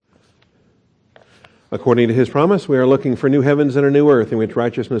According to his promise, we are looking for new heavens and a new earth in which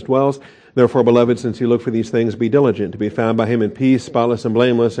righteousness dwells. Therefore, beloved, since you look for these things, be diligent to be found by him in peace, spotless and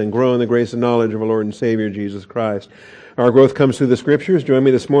blameless, and grow in the grace and knowledge of our Lord and Savior, Jesus Christ. Our growth comes through the Scriptures. Join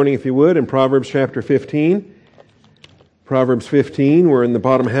me this morning, if you would, in Proverbs chapter 15. Proverbs 15, we're in the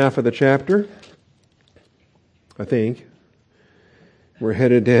bottom half of the chapter, I think. We're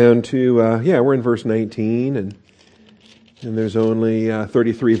headed down to, we're in verse 19, and there's only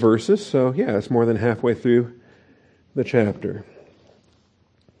 33 verses, so it's more than halfway through the chapter.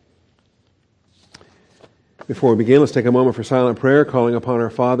 Before we begin, let's take a moment for silent prayer, calling upon our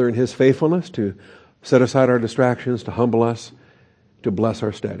Father in his faithfulness to set aside our distractions, to humble us, to bless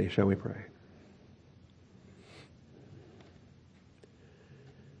our study. Shall we pray?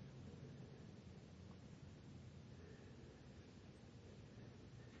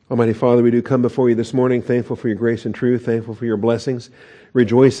 Almighty Father, we do come before you this morning, thankful for your grace and truth, thankful for your blessings,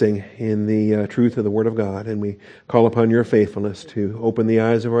 rejoicing in the truth of the Word of God, and we call upon your faithfulness to open the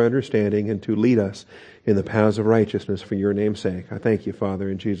eyes of our understanding and to lead us in the paths of righteousness for your name's sake. I thank you, Father,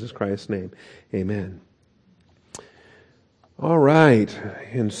 in Jesus Christ's name. Amen. All right,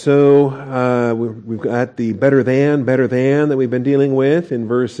 and so we've got the better than that we've been dealing with in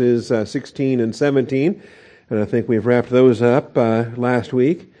verses 16 and 17, and I think we've wrapped those up last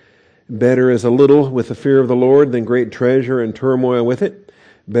week. Better is a little with the fear of the Lord than great treasure and turmoil with it.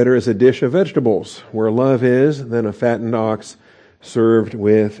 Better is a dish of vegetables where love is than a fattened ox served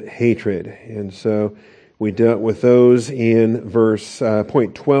with hatred. And so we dealt with those in verse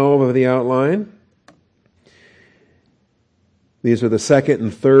point 12 of the outline. These are the second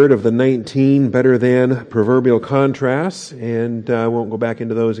and third of the 19 better than proverbial contrasts, and I won't go back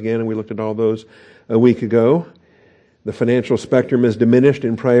into those again, and we looked at all those a week ago. The financial spectrum is diminished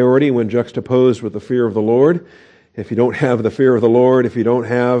in priority when juxtaposed with the fear of the Lord. If you don't have the fear of the Lord, if you don't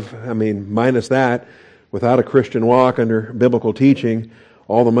have, minus that, without a Christian walk under biblical teaching,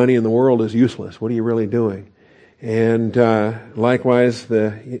 all the money in the world is useless. What are you really doing? And likewise,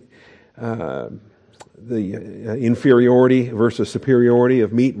 the inferiority versus superiority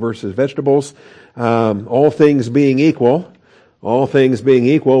of meat versus vegetables. All things being equal,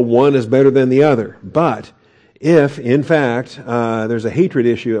 one is better than the other. But if, in fact, there's a hatred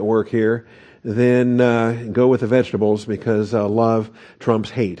issue at work here, then go with the vegetables because love trumps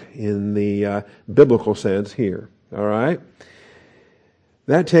hate in the biblical sense here. All right?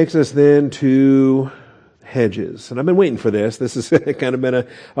 That takes us then to hedges. And I've been waiting for this. This has kind of been a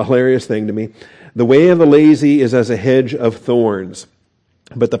hilarious thing to me. The way of the lazy is as a hedge of thorns,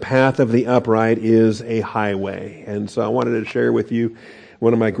 but the path of the upright is a highway. And so I wanted to share with you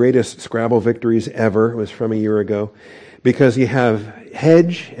one of my greatest Scrabble victories ever. It was from a year ago. Because you have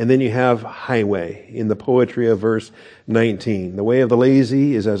hedge and then you have highway in the poetry of verse 19. The way of the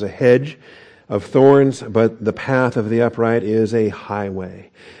lazy is as a hedge of thorns, but the path of the upright is a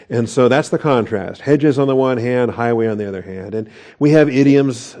highway. And so that's the contrast. Hedges on the one hand, highway on the other hand. And we have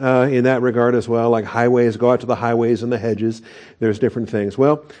idioms in that regard as well, like highways, go out to the highways and the hedges. There's different things.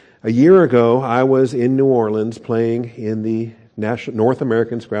 Well, a year ago, I was in New Orleans playing in the North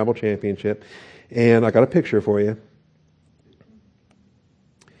American Scrabble Championship, and I got a picture for you.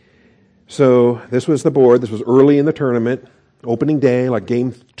 So this was the board. This was early in the tournament, opening day, like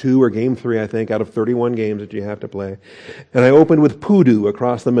game 2 or game 3, I think, out of 31 games that you have to play. And I opened with Pudu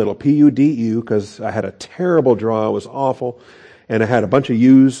across the middle, P-U-D-U, because I had a terrible draw. It was awful. And I had a bunch of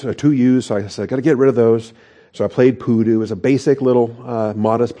U's, or 2 U's, so I said, I got to get rid of those. So I played Pudu. It was a basic little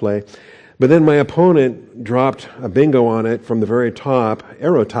modest play. But then my opponent dropped a bingo on it from the very top,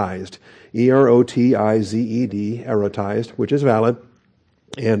 erotized, E-R-O-T-I-Z-E-D, erotized, which is valid,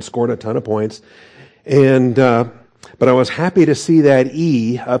 and scored a ton of points. And but I was happy to see that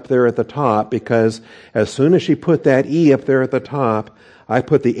E up there at the top, because as soon as she put that E up there at the top, I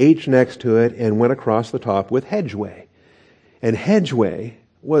put the H next to it and went across the top with hedgeway. And hedgeway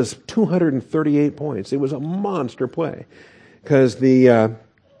was 238 points. It was a monster play, because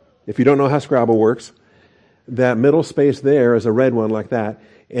if you don't know how Scrabble works, that middle space there is a red one like that,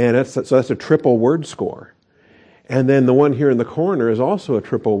 and that's a triple word score. And then the one here in the corner is also a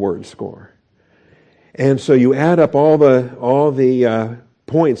triple word score. And so you add up all the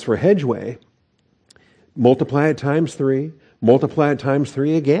points for hedgeway, multiply it times 3, multiply it times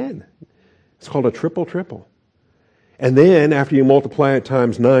 3 again. It's called a triple. And then after you multiply it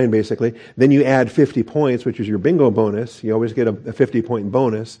times 9, basically, then you add 50 points, which is your bingo bonus. You always get a 50-point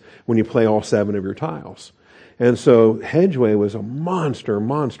bonus when you play all 7 of your tiles. And so hedgeway was a monster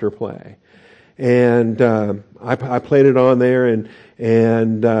play. And I played it on there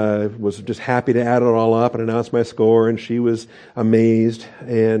and was just happy to add it all up and announce my score. And she was amazed.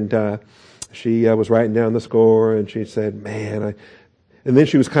 And she was writing down the score, and she said, and then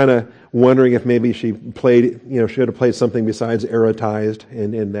she was kind of wondering if maybe she played, should have played something besides erotized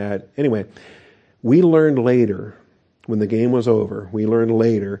in that. Anyway, we learned later, when the game was over,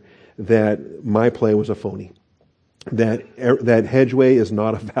 that my play was a phony. That hedgeway is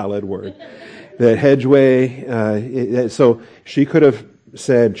not a valid word. That hedgeway, so she could have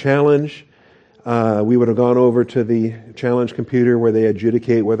said challenge. We would have gone over to the challenge computer where they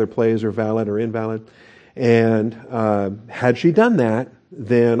adjudicate whether plays are valid or invalid. And had she done that,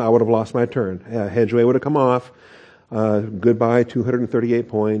 then I would have lost my turn. Hedgeway would have come off. Goodbye, 238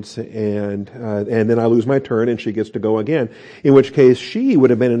 points, and then I lose my turn, and she gets to go again. In which case, she would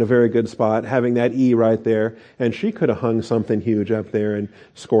have been in a very good spot, having that E right there, and she could have hung something huge up there and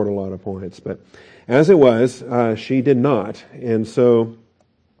scored a lot of points. But as it was, she did not, and so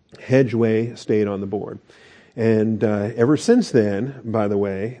hedgeway stayed on the board. And ever since then, by the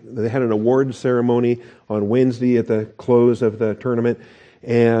way, they had an award ceremony on Wednesday at the close of the tournament,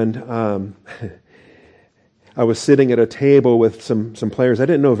 and I was sitting at a table with some players I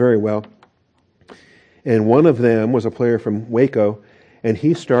didn't know very well, and one of them was a player from Waco, and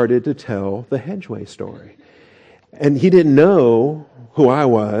he started to tell the hedgeway story. And he didn't know who I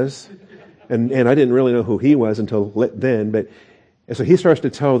was, and I didn't really know who he was until then, and so he starts to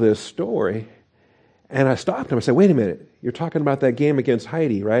tell this story, and I stopped him. I said, wait a minute, you're talking about that game against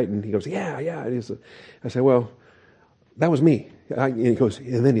Heidi, right? And he goes, yeah. I said, well, that was me. And he goes,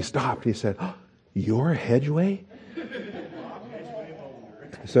 and then he stopped. He said, oh, you're hedgeway?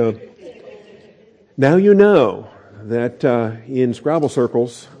 So now you know that in Scrabble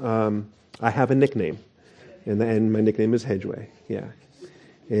circles, I have a nickname, and my nickname is Hedgeway. Yeah,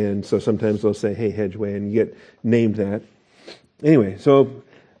 and so sometimes they'll say, "Hey, Hedgeway," and you get named that. Anyway, so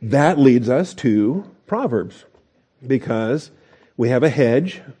that leads us to Proverbs, because we have a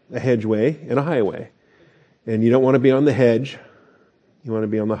hedge, a hedgeway, and a highway, and you don't want to be on the hedge; you want to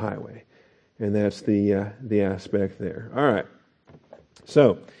be on the highway. And that's the aspect there. All right.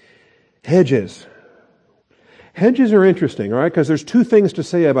 So, hedges. Hedges are interesting, all right, because there's two things to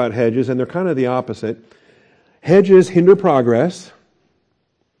say about hedges, and they're kind of the opposite. Hedges hinder progress,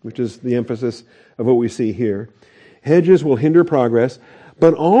 which is the emphasis of what we see here. Hedges will hinder progress,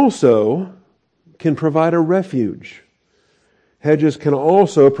 but also can provide a refuge. Hedges can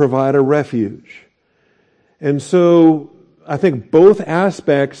also provide a refuge. And so, I think both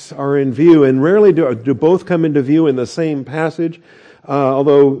aspects are in view, and rarely do both come into view in the same passage,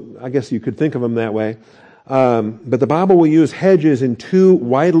 although I guess you could think of them that way. But the Bible will use hedges in two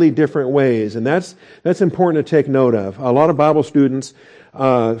widely different ways, and that's important to take note of. A lot of Bible students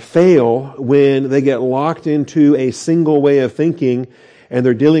fail when they get locked into a single way of thinking, and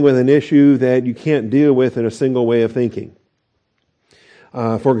they're dealing with an issue that you can't deal with in a single way of thinking.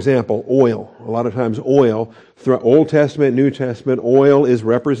 For example, oil. A lot of times oil, through Old Testament, New Testament, oil is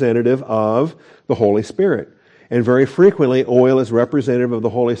representative of the Holy Spirit. And very frequently, oil is representative of the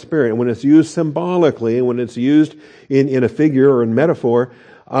Holy Spirit. And when it's used symbolically, when it's used in a figure or in metaphor,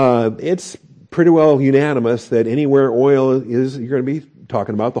 it's pretty well unanimous that anywhere oil is, you're going to be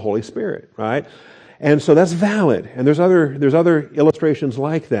talking about the Holy Spirit, right? And so that's valid. And there's other illustrations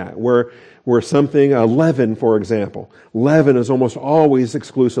like that, where something, leaven, for example. Leaven is almost always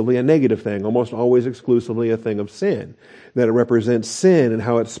exclusively a negative thing, almost always exclusively a thing of sin. That it represents sin and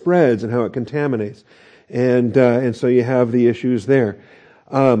how it spreads and how it contaminates. And so you have the issues there.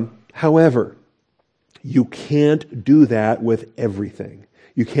 However, you can't do that with everything.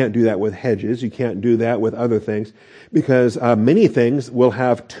 You can't do that with hedges. You can't do that with other things, because many things will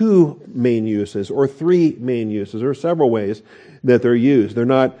have two main uses or three main uses or several ways that they're used. They're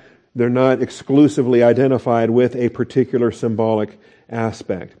not exclusively identified with a particular symbolic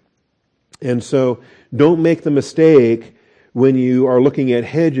aspect. And so don't make the mistake when you are looking at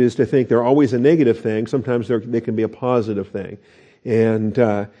hedges to think they're always a negative thing. Sometimes they can be a positive thing. And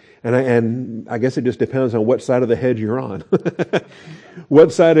I guess it just depends on what side of the hedge you're on.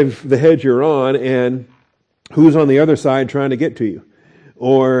 What side of the hedge you're on, and who's on the other side trying to get to you.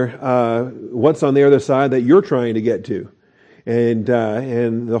 Or what's on the other side that you're trying to get to. And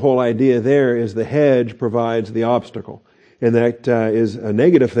the whole idea there is the hedge provides the obstacle. And that is a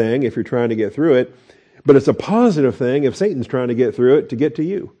negative thing if you're trying to get through it. But it's a positive thing if Satan's trying to get through it to get to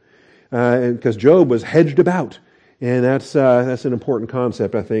you. Because Job was hedged about. And that's an important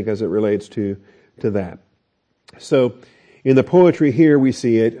concept, I think, as it relates to that. So, in the poetry here, we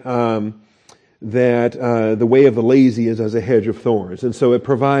see it, that the way of the lazy is as a hedge of thorns. And so it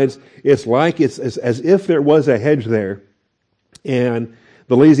provides, it's as if there was a hedge there, and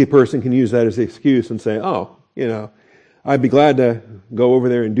the lazy person can use that as the excuse and say, I'd be glad to go over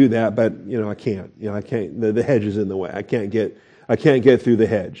there and do that, but I can't. I can't. The hedge is in the way. I can't get through the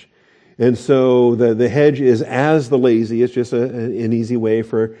hedge. And so the hedge is as the lazy. It's just an easy way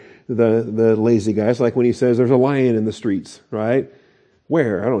for the lazy guys. Like when he says there's a lion in the streets, right?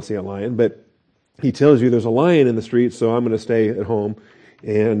 Where? I don't see a lion, but he tells you there's a lion in the streets, so I'm going to stay at home.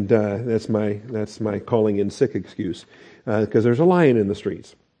 And that's my calling in sick excuse, because there's a lion in the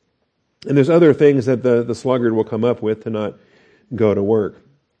streets. And there's other things that the sluggard will come up with to not go to work.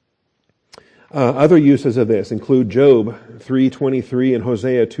 Other uses of this include Job 3:23 and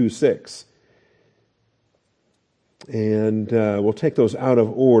Hosea 2:6. And we'll take those out of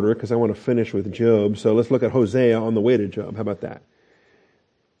order because I want to finish with Job. So let's look at Hosea on the way to Job. How about that?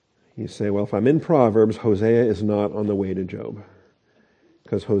 You say, well, if I'm in Proverbs, Hosea is not on the way to Job,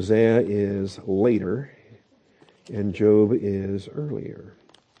 because Hosea is later and Job is earlier.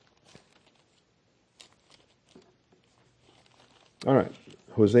 All right,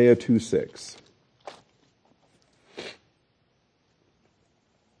 Hosea 2:6.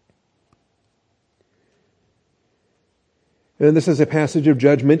 And this is a passage of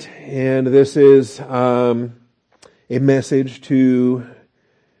judgment, and this is a message to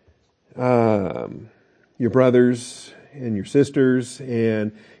your brothers and your sisters,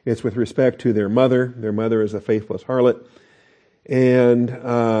 and it's with respect to their mother. Their mother is a faithless harlot. And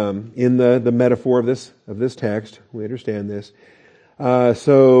in the metaphor of this text, we understand this.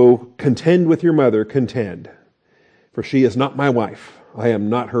 So contend with your mother, contend. For she is not my wife. I am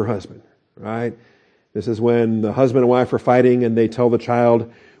not her husband. Right? This is when the husband and wife are fighting and they tell the child,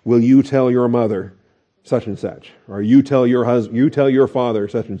 will you tell your mother such and such? Or you tell your father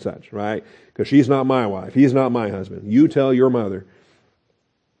such and such, right? Because she's not my wife. He's not my husband. You tell your mother.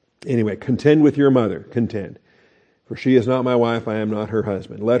 Anyway, contend with your mother, contend. For she is not my wife, I am not her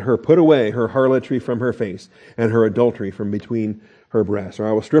husband. Let her put away her harlotry from her face and her adultery from between her breasts. Or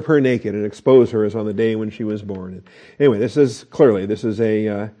I will strip her naked and expose her as on the day when she was born. And anyway, this is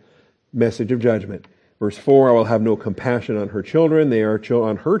a message of judgment. Verse 4, I will have no compassion on her children. They are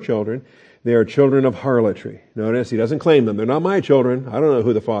on her children. They are children of harlotry. Notice, he doesn't claim them. They're not my children. I don't know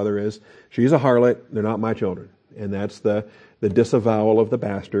who the father is. She's a harlot. They're not my children. And that's the disavowal of the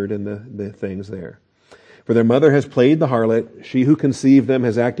bastard and the things there. For their mother has played the harlot. She who conceived them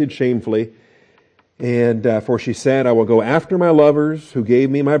has acted shamefully. And for she said, I will go after my lovers who gave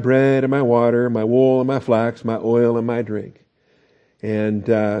me my bread and my water, my wool and my flax, my oil and my drink. And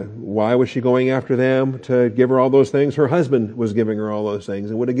why was she going after them? To give her all those things? Her husband was giving her all those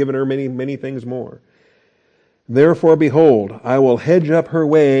things and would have given her many, many things more. Therefore, behold, I will hedge up her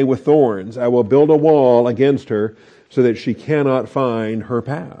way with thorns. I will build a wall against her so that she cannot find her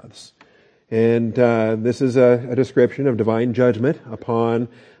paths. And this is a description of divine judgment upon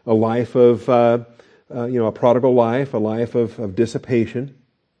a life of, a prodigal life, a life of dissipation.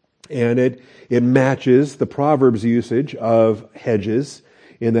 And it matches the Proverbs usage of hedges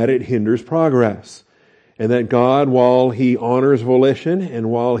in that it hinders progress. And that God, while He honors volition and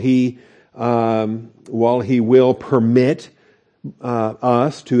while He will permit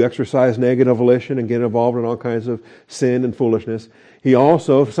us to exercise negative volition and get involved in all kinds of sin and foolishness, He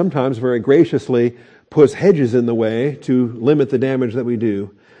also sometimes very graciously puts hedges in the way to limit the damage that we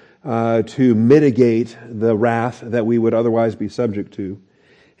do, to mitigate the wrath that we would otherwise be subject to.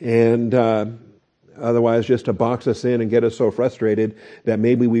 And otherwise just to box us in and get us so frustrated that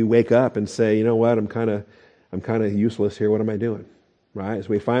maybe we wake up and say, you know what, I'm kind of useless here. What am I doing? Right? So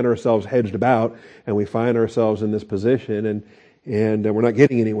we find ourselves hedged about and we find ourselves in this position and we're not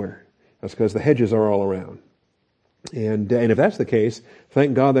getting anywhere. That's because the hedges are all around. And if that's the case,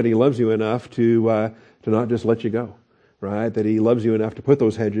 thank God that He loves you enough to not just let you go. Right? That He loves you enough to put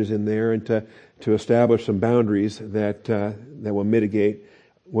those hedges in there and to establish some boundaries that will mitigate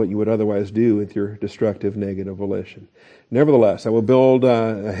what you would otherwise do with your destructive negative volition. Nevertheless, I will build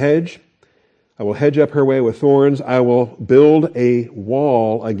a hedge. I will hedge up her way with thorns. I will build a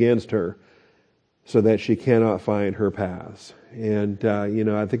wall against her so that she cannot find her paths. And,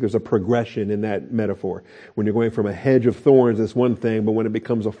 I think there's a progression in that metaphor. When you're going from a hedge of thorns, that's one thing, but when it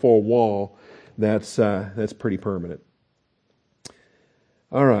becomes a full wall, that's pretty permanent.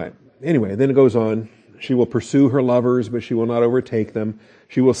 All right. Anyway, then it goes on. She will pursue her lovers, but she will not overtake them.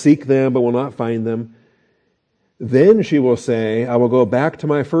 She will seek them, but will not find them. Then she will say, I will go back to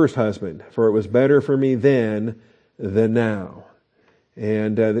my first husband, for it was better for me then than now.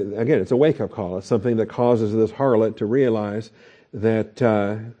 And again, it's a wake-up call. It's something that causes this harlot to realize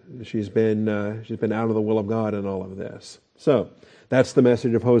that she's been out of the will of God in all of this. So that's the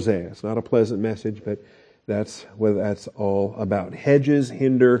message of Hosea. It's not a pleasant message, but that's what that's all about. Hedges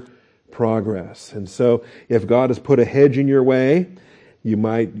hinder progress. And so if God has put a hedge in your way, you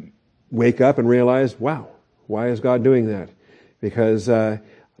might wake up and realize, wow, why is God doing that? Because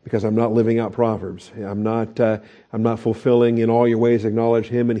I'm not living out Proverbs. I'm not fulfilling in all your ways acknowledge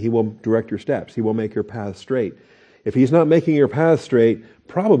Him, and He will direct your steps. He will make your path straight. If He's not making your path straight,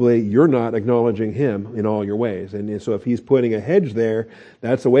 probably you're not acknowledging Him in all your ways. And so if He's putting a hedge there,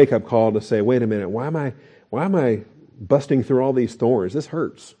 that's a wake-up call to say, wait a minute, why am I busting through all these thorns? This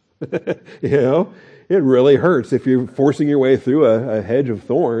hurts. It really hurts. If you're forcing your way through a hedge of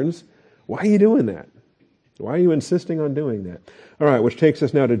thorns, why are you doing that? Why are you insisting on doing that? All right, which takes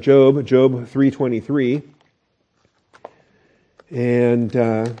us now to Job 3:23. And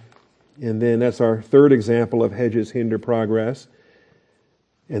then that's our third example of hedges hinder progress.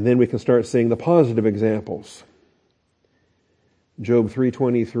 And then we can start seeing the positive examples. Job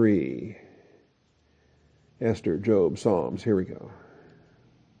 3:23. Esther, Job, Psalms. Here we go.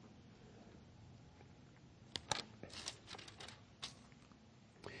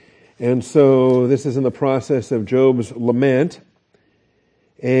 And so this is in the process of Job's lament.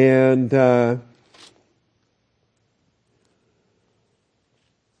 And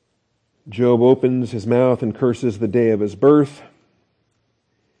Job opens his mouth and curses the day of his birth.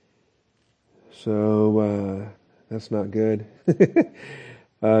 So that's not good.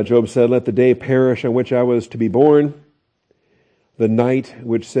 Job said, let the day perish on which I was to be born, the night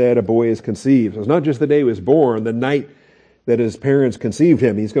which said a boy is conceived. So it's not just the day he was born, the night that his parents conceived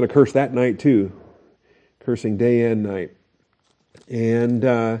him. He's going to curse that night too, cursing day and night. And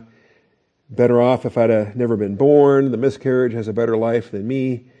better off if I'd never been born. The miscarriage has a better life than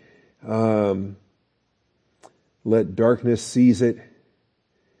me. Let darkness seize it.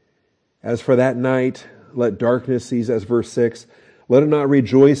 As for that night, let darkness seize, as verse 6. Let it not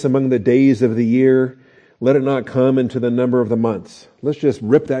rejoice among the days of the year. Let it not come into the number of the months. Let's just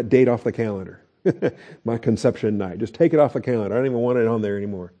rip that date off the calendar. My conception night. Just take it off the calendar. I don't even want it on there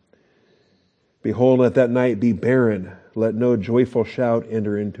anymore. Behold, let that night be barren. Let no joyful shout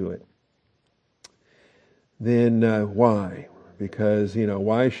enter into it. Then why? Because,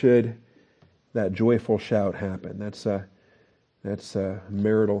 why should that joyful shout happen? That's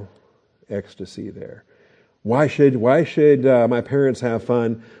marital ecstasy there. Why should my parents have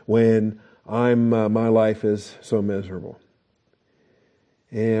fun when my life is so miserable?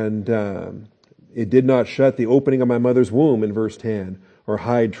 And it did not shut the opening of my mother's womb in verse 10, or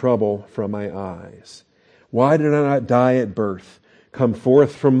hide trouble from my eyes. Why did I not die at birth, come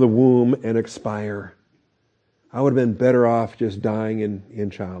forth from the womb and expire? I would have been better off just dying in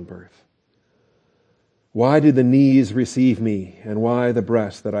childbirth. Why did the knees receive me, and why the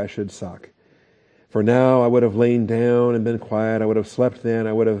breast that I should suck? For now I would have lain down and been quiet. I would have slept then.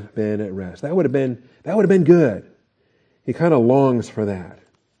 I would have been at rest. That would have been good. He kind of longs for that.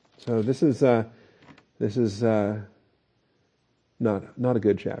 So this is not a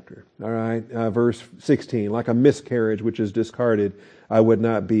good chapter. All right, verse 16. Like a miscarriage which is discarded, I would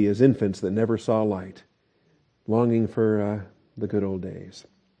not be as infants that never saw light, longing for the good old days.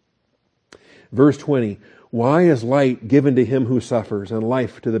 Verse 20. Why is light given to him who suffers, and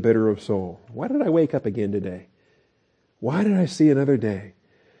life to the bitter of soul? Why did I wake up again today? Why did I see another day?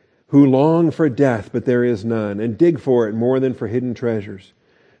 Who long for death, but there is none, and dig for it more than for hidden treasures,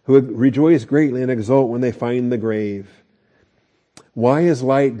 who rejoice greatly and exult when they find the grave. Why is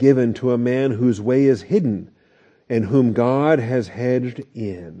light given to a man whose way is hidden, and whom God has hedged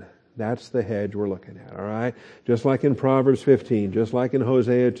in? That's the hedge we're looking at, all right? Just like in Proverbs 15, just like in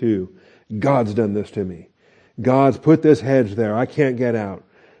Hosea 2, God's done this to me. God's put this hedge there. I can't get out.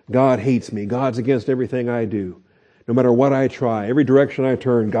 God hates me. God's against everything I do. No matter what I try, every direction I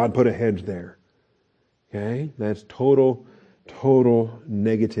turn, God put a hedge there. Okay? That's total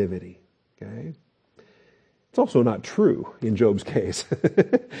negativity. Okay? It's also not true in Job's case.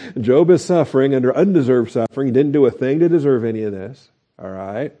 Job is suffering under undeserved suffering. He didn't do a thing to deserve any of this. All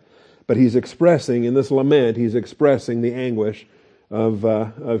right? But he's expressing, in this lament, he's expressing the anguish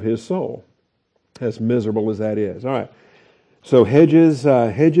of his soul, as miserable as that is. All right. So hedges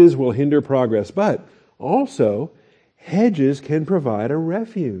will hinder progress, but also hedges can provide a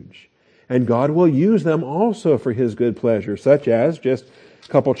refuge. And God will use them also for His good pleasure, such as just a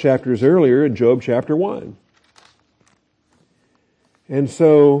couple chapters earlier in Job chapter 1. And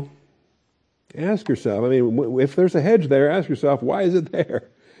so, ask yourself, if there's a hedge there, ask yourself, why is it there?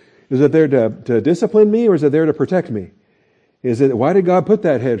 Is it there to discipline me, or is it there to protect me? Why did God put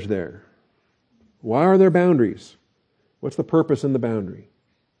that hedge there? Why are there boundaries? What's the purpose in the boundary?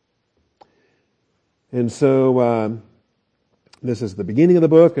 And so, this is the beginning of the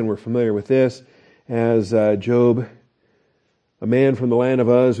book, and we're familiar with this as Job a man from the land of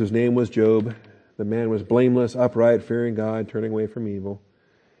Uz whose name was Job. The man was blameless, upright, fearing God, turning away from evil.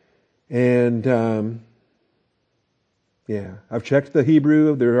 And I've checked the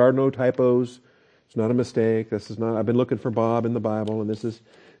Hebrew. There are no typos. It's not a mistake. I've been looking for Bob in the Bible, and this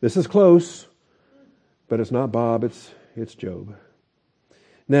is close, but it's not Bob. It's Job.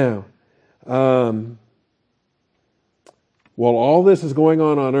 Now, while all this is going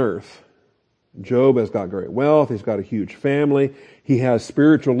on earth, Job has got great wealth. He's got a huge family. He has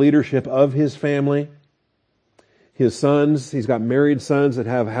spiritual leadership of his family. His sons, he's got married sons that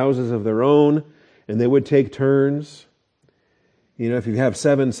have houses of their own, and they would take turns. You know, if you have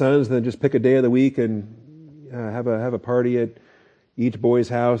 7 sons, then just pick a day of the week and have a party at each boy's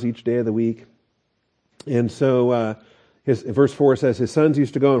house each day of the week. And so, verse 4 says, his sons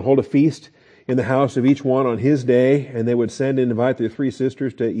used to go and hold a feast in the house of each one on his day, and they would send and invite their 3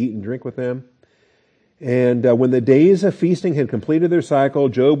 sisters to eat and drink with them. And when the days of feasting had completed their cycle,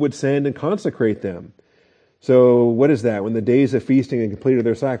 Job would send and consecrate them. So what is that? When the days of feasting had completed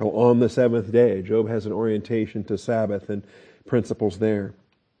their cycle on the 7th day, Job has an orientation to Sabbath and principles there.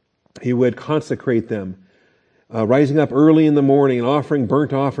 He would consecrate them, rising up early in the morning and offering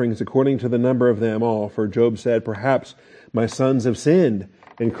burnt offerings according to the number of them all. For Job said, perhaps my sons have sinned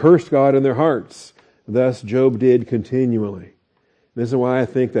and cursed God in their hearts. Thus Job did continually. This is why I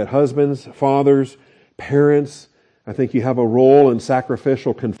think that husbands, fathers, parents, I think you have a role in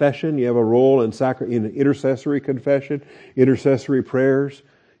sacrificial confession. You have a role in intercessory confession, intercessory prayers.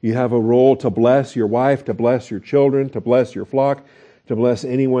 You have a role to bless your wife, to bless your children, to bless your flock, to bless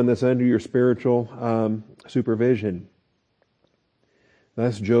anyone that's under your spiritual supervision.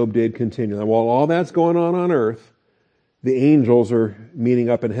 Thus Job did continue. Now, while all that's going on earth, the angels are meeting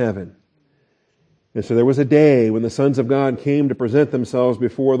up in heaven. And so there was a day when the sons of God came to present themselves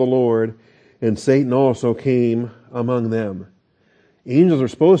before the Lord, and Satan also came among them. Angels are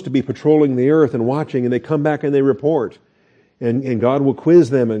supposed to be patrolling the earth and watching, and they come back and they report. And God will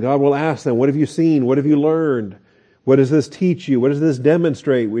quiz them, and God will ask them, what have you seen? What have you learned? What does this teach you? What does this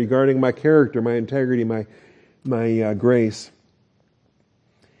demonstrate regarding my character, my integrity, my grace?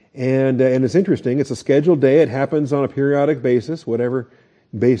 And it's interesting. It's a scheduled day. It happens on a periodic basis, whatever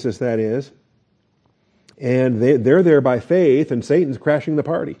basis that is. And they're there by faith, and Satan's crashing the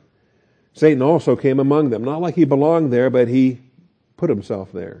party. Satan also came among them. Not like he belonged there, but he put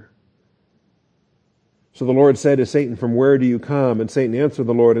himself there. So the Lord said to Satan, from where do you come? And Satan answered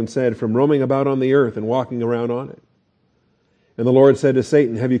the Lord and said, from roaming about on the earth and walking around on it. And the Lord said to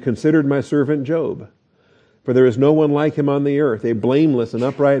Satan, have you considered my servant Job? For there is no one like him on the earth, a blameless and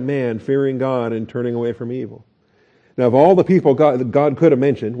upright man, fearing God and turning away from evil. Now, of all the people God could have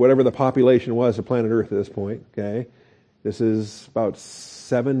mentioned, whatever the population was of planet Earth at this point, okay, this is about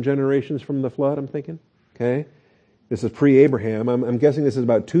 7 generations from the flood, I'm thinking, okay? This is pre-Abraham. I'm guessing this is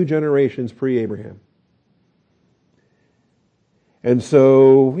about 2 generations pre-Abraham. And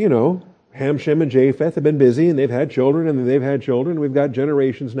so, you know, Ham, Shem, and Japheth have been busy, and they've had children, and they've had children. We've got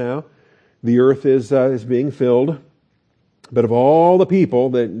generations now. The earth is being filled. But of all the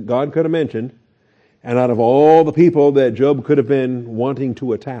people that God could have mentioned, and out of all the people that Job could have been wanting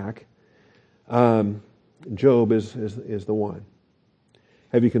to attack, Job is the one.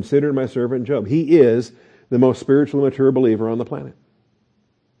 Have you considered my servant Job? He is the most spiritually mature believer on the planet.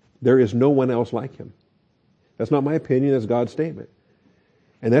 There is no one else like him. That's not my opinion, that's God's statement.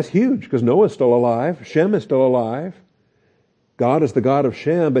 And that's huge, because Noah's still alive, Shem is still alive. God is the God of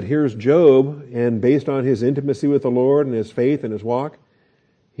Shem, but here's Job, and based on his intimacy with the Lord and his faith and his walk,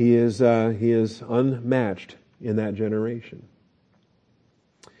 he is unmatched in that generation.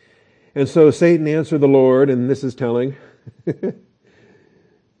 And so Satan answered the Lord, and this is telling.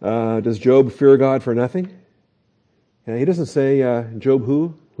 Does Job fear God for nothing? And he doesn't say, Job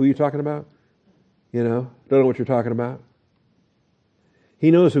who? Who are you talking about? You know, don't know what you're talking about.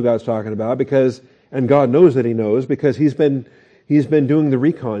 He knows who God's talking about and God knows that he knows, because he's been doing the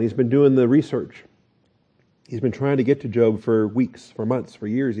recon. He's been doing the research. He's been trying to get to Job for weeks, for months, for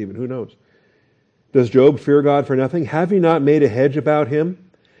years even. Who knows? Does Job fear God for nothing? Have you not made a hedge about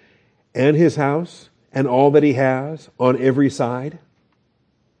him and his house and all that he has on every side?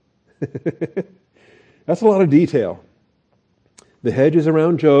 That's a lot of detail. The hedge is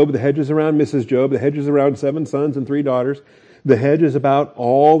around Job. The hedge is around Mrs. Job. The hedge is around 7 sons and 3 daughters. The hedge is about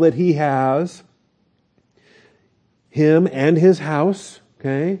all that he has. Him and his house.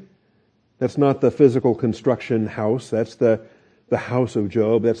 Okay? That's not the physical construction house. That's the house of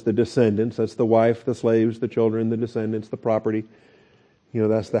Job. That's the descendants. That's the wife, the slaves, the children, the descendants, the property. You know,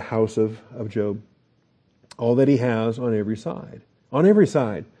 that's the house of Job. All that he has on every side. On every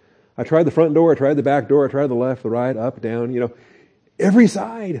side. I tried the front door, I tried the back door, I tried the left, the right, up, down, every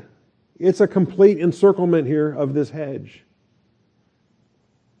side. It's a complete encirclement here of this hedge.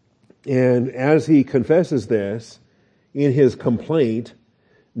 And as he confesses this, in his complaint,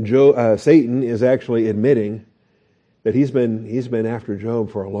 Satan is actually admitting that he's been after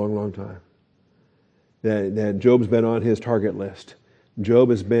Job for a long, long time. That Job's been on his target list. Job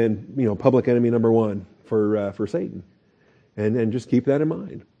has been, public enemy number one for Satan. And just keep that in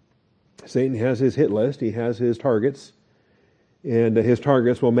mind. Satan has his hit list. He has his targets. And his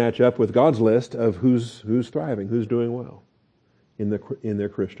targets will match up with God's list of who's thriving, who's doing well in their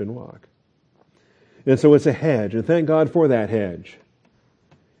Christian walk. And so it's a hedge. And thank God for that hedge.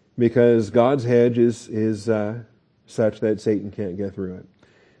 Because God's hedge is such that Satan can't get through it.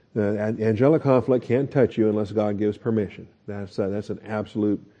 Angelic conflict can't touch you unless God gives permission. That's an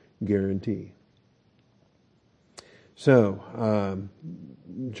absolute guarantee. So,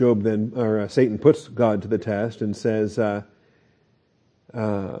 Satan puts God to the test and says,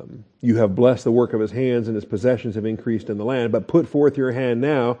 you have blessed the work of his hands and his possessions have increased in the land, but put forth your hand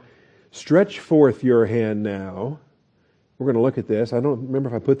now, stretch forth your hand now. We're going to look at this. I don't remember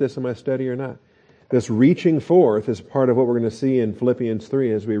if I put this in my study or not. This reaching forth is part of what we're going to see in Philippians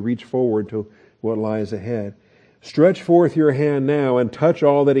 3 as we reach forward to what lies ahead. Stretch forth your hand now and touch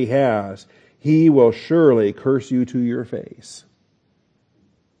all that he has. He will surely curse you to your face.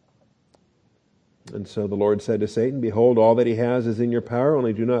 And so the Lord said to Satan, behold, all that he has is in your power,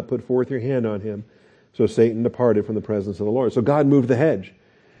 only do not put forth your hand on him. So Satan departed from the presence of the Lord. So God moved the hedge.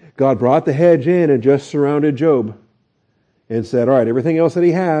 God brought the hedge in and just surrounded Job and said, all right, everything else that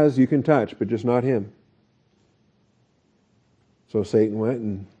he has you can touch, but just not him. So Satan went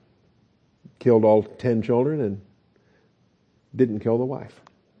and killed all 10 children and didn't kill the wife.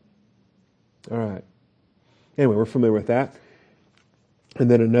 All right. Anyway, we're familiar with that. And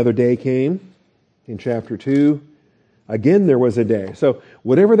then another day came in chapter 2. Again, there was a day. So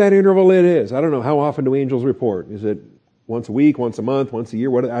whatever that interval it is, I don't know, how often do angels report? Is it once a week, once a month, once a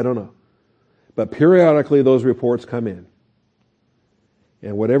year? I don't know. But periodically those reports come in.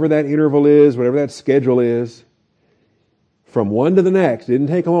 And whatever that interval is, whatever that schedule is, from one to the next, it didn't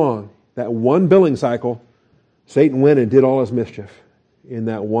take long. That one billing cycle, Satan went and did all his mischief in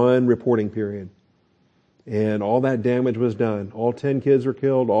that one reporting period. And all that damage was done. All 10 kids were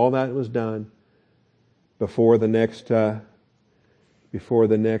killed. All that was done before the next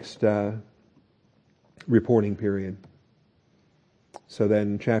reporting period. So then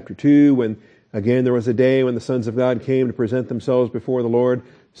in chapter 2, when again there was a day when the sons of God came to present themselves before the Lord,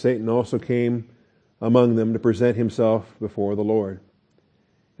 Satan also came among them to present himself before the Lord.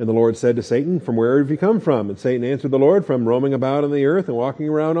 And the Lord said to Satan, from where have you come from? And Satan answered the Lord, from roaming about on the earth and walking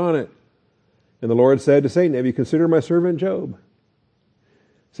around on it. And the Lord said to Satan, have you considered my servant Job?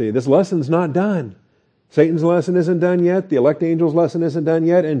 See, this lesson's not done. Satan's lesson isn't done yet. The elect angel's lesson isn't done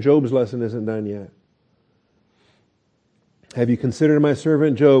yet. And Job's lesson isn't done yet. Have you considered my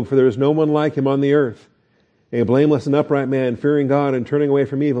servant Job? For there is no one like him on the earth, a blameless and upright man, fearing God and turning away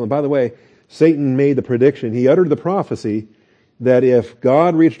from evil. And by the way, Satan made the prediction. He uttered the prophecy that if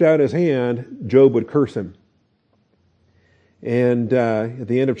God reached out his hand, Job would curse him. And at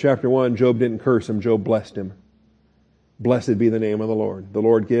the end of chapter 1, Job didn't curse him. Job blessed him. Blessed be the name of the Lord. The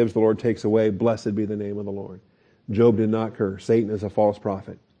Lord gives, the Lord takes away. Blessed be the name of the Lord. Job did not curse. Satan is a false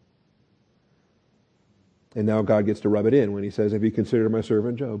prophet. And now God gets to rub it in when he says, have you considered my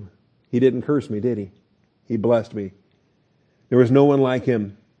servant Job? He didn't curse me, did he? He blessed me. There was no one like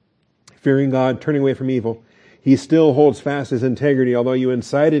him. Fearing God, turning away from evil. He still holds fast his integrity, although you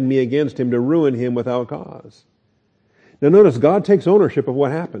incited me against him to ruin him without cause. Now notice, God takes ownership of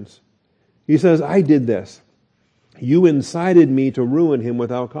what happens. He says, I did this. You incited me to ruin him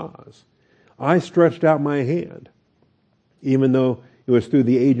without cause. I stretched out my hand, even though it was through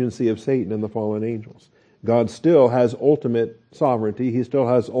the agency of Satan and the fallen angels. God still has ultimate sovereignty. He still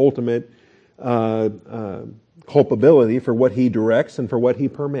has ultimate culpability for what he directs and for what he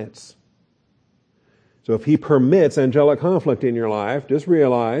permits. So if he permits angelic conflict in your life, just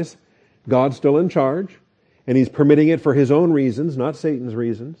realize God's still in charge, and he's permitting it for his own reasons, not Satan's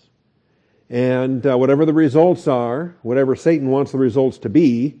reasons. And whatever the results are, whatever Satan wants the results to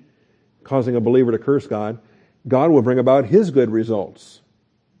be, causing a believer to curse God, God will bring about his good results.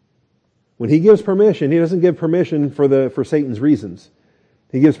 When he gives permission, he doesn't give permission for Satan's reasons.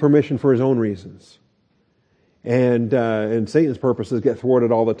 He gives permission for his own reasons. And Satan's purposes get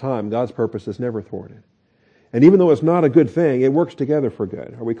thwarted all the time. God's purpose is never thwarted. And even though it's not a good thing, it works together for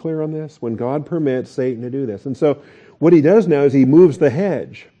good. Are we clear on this? When God permits Satan to do this. And so what he does now is he moves the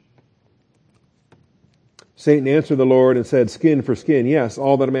hedge. Satan answered the Lord and said, skin for skin. Yes,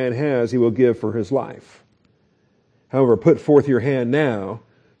 all that a man has he will give for his life. However, put forth your hand now,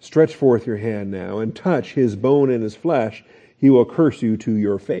 stretch forth your hand now, and touch his bone and his flesh. He will curse you to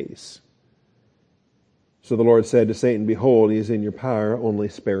your face. So the Lord said to Satan, behold, he is in your power, only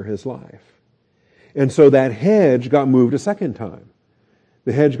spare his life. And so that hedge got moved a second time.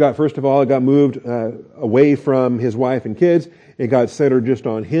 The hedge first of all, it got moved away from his wife and kids. It got centered just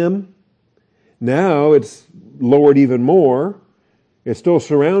on him. Now it's lowered even more. It still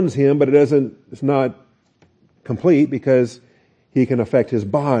surrounds him, but it's not complete because he can affect his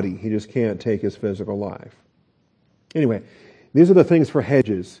body. He just can't take his physical life. Anyway, these are the things for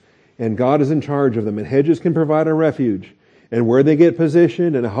hedges, and God is in charge of them, and hedges can provide a refuge. And where they get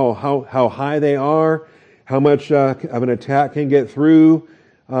positioned and how high they are, how much of an attack can get through,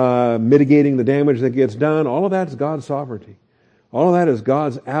 mitigating the damage that gets done, all of that is God's sovereignty. All of that is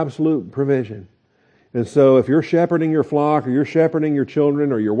God's absolute provision. And so if you're shepherding your flock, or you're shepherding your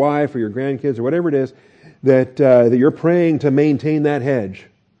children, or your wife, or your grandkids, or whatever it is, that you're praying to maintain that hedge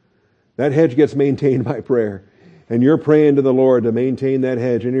gets maintained by prayer. And you're praying to the Lord to maintain that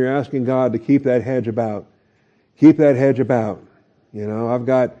hedge, and you're asking God to keep that hedge about. Keep that hedge about. You know, I've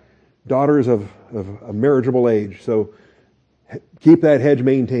got daughters of a marriageable age, so keep that hedge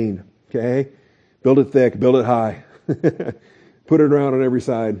maintained. Okay? Build it thick, build it high. Put it around on every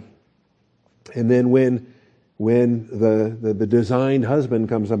side. And then when the designed husband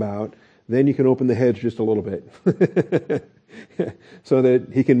comes about, then you can open the hedge just a little bit. So that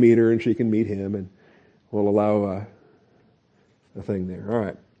he can meet her and she can meet him, and we'll allow a thing there. All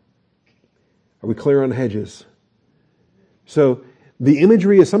right. Are we clear on hedges? So the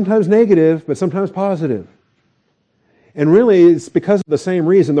imagery is sometimes negative, but sometimes positive. And really, it's because of the same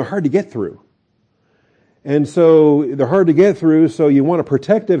reason. They're hard to get through. And so they're hard to get through, so you want a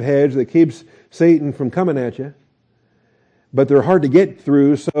protective hedge that keeps Satan from coming at you. But they're hard to get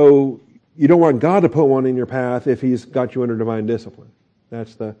through, so you don't want God to put one in your path if he's got you under divine discipline.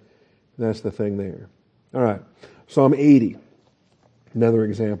 That's the thing there. All right. Psalm 80. Another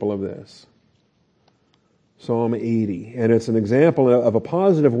example of this. Psalm 80. And it's an example of a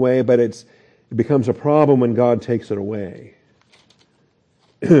positive way, but it becomes a problem when God takes it away.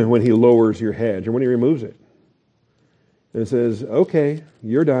 When he lowers your hedge, or when he removes it. And it says, okay,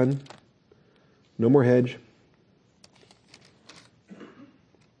 you're done. No more hedge.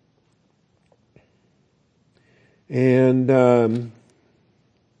 And in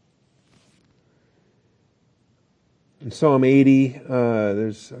Psalm 80,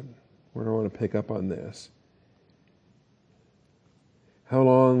 there's where do I want to pick up on this? How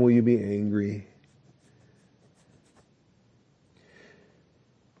long will you be angry?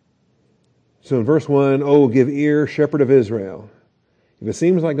 So in verse 1, oh, give ear, shepherd of Israel. If it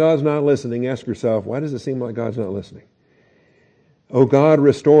seems like God's not listening, ask yourself, why does it seem like God's not listening? Oh God,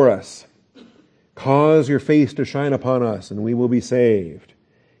 restore us. Cause your face to shine upon us, and we will be saved.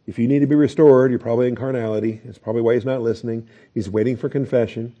 If you need to be restored, you're probably in carnality. It's probably why he's not listening. He's waiting for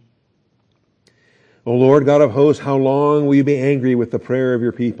confession. O Lord God of hosts, how long will you be angry with the prayer of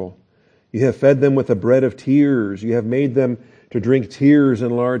your people? You have fed them with the bread of tears. You have made them to drink tears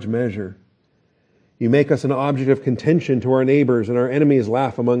in large measure. You make us an object of contention to our neighbors, and our enemies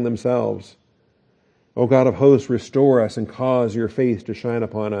laugh among themselves. O God of hosts, restore us and cause your face to shine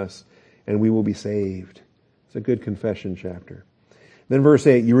upon us, and we will be saved. It's a good confession chapter. Then verse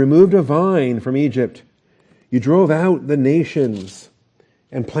 8, you removed a vine from Egypt. You drove out the nations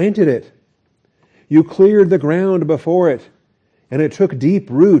and planted it. You cleared the ground before it, and it took deep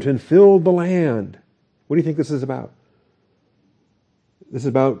root and filled the land. What do you think this is about? This is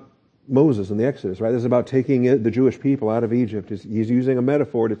about Moses and the Exodus, right? This is about taking the Jewish people out of Egypt. He's using a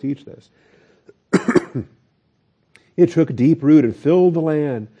metaphor to teach this. It took deep root and filled the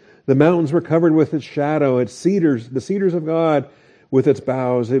land. The mountains were covered with its shadow, its cedars, the cedars of God with its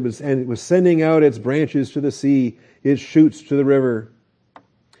boughs. It was sending out its branches to the sea, its shoots to the river.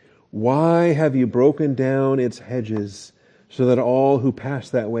 Why have you broken down its hedges so that all who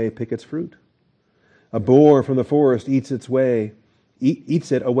pass that way pick its fruit? A boar from the forest eats it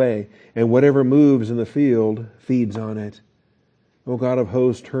away, and whatever moves in the field feeds on it. O God of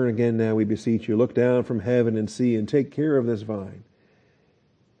hosts, turn again now, we beseech you. Look down from heaven and see, and take care of this vine.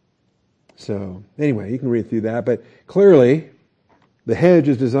 So, anyway, you can read through that, but clearly, the hedge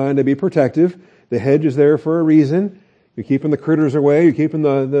is designed to be protective. The hedge is there for a reason. You're keeping the critters away, you're keeping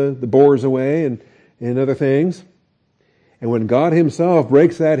the boars away, and other things. And when God himself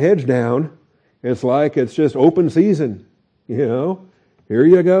breaks that hedge down, it's like it's just open season. You know, here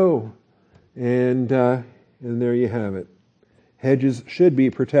you go. And there you have it. Hedges should be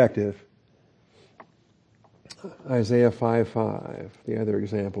protective. Isaiah 5:5, the other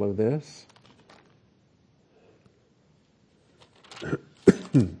example of this.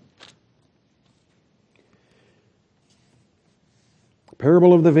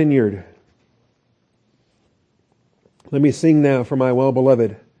 Parable of the vineyard. Let me sing now for my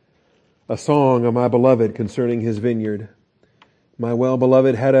well-beloved, a song of my beloved concerning his vineyard. My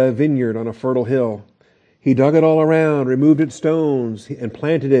well-beloved had a vineyard on a fertile hill. He dug it all around, removed its stones, and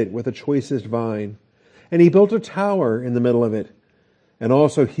planted it with the choicest vine. And he built a tower in the middle of it, and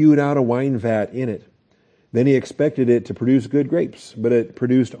also hewed out a wine vat in it. Then he expected it to produce good grapes, but it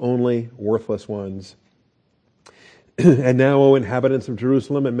produced only worthless ones. And now, O inhabitants of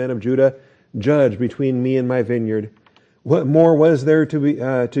Jerusalem and men of Judah, judge between me and my vineyard. What more was there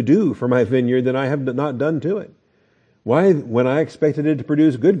to do for my vineyard than I have not done to it? Why, when I expected it to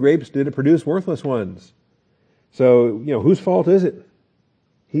produce good grapes, did it produce worthless ones? So, whose fault is it?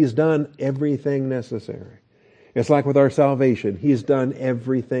 He's done everything necessary. It's like with our salvation. He's done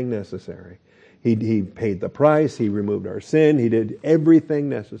everything necessary. He paid the price. He removed our sin. He did everything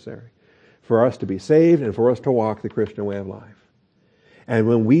necessary for us to be saved and for us to walk the Christian way of life. And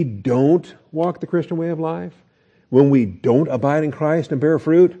when we don't walk the Christian way of life, when we don't abide in Christ and bear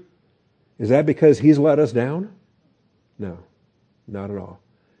fruit, is that because He's let us down? No, not at all.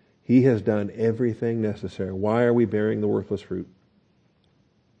 He has done everything necessary. Why are we bearing the worthless fruit?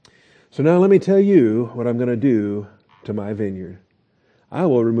 So now let me tell you what I'm going to do to my vineyard. I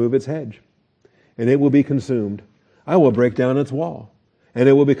will remove its hedge, and it will be consumed. I will break down its wall, and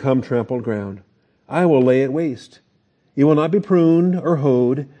it will become trampled ground. I will lay it waste. It will not be pruned or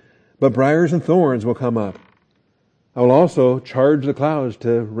hoed, but briars and thorns will come up. I will also charge the clouds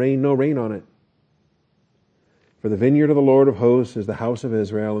to rain no rain on it. For the vineyard of the Lord of hosts is the house of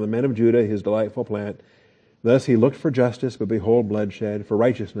Israel, and the men of Judah his delightful plant. Thus he looked for justice, but behold bloodshed, for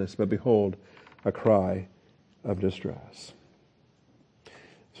righteousness, but behold a cry of distress.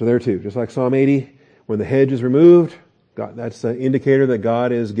 So there too, just like Psalm 80, when the hedge is removed, that's an indicator that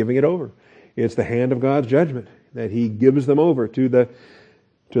God is giving it over. It's the hand of God's judgment, that He gives them over to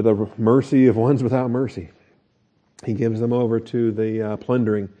the mercy of ones without mercy. He gives them over to the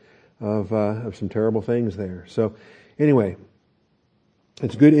plundering of some terrible things there. So anyway,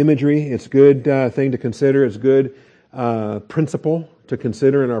 it's good imagery. It's good thing to consider. It's good principle to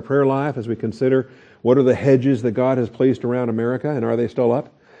consider in our prayer life as we consider what are the hedges that God has placed around America, and are they still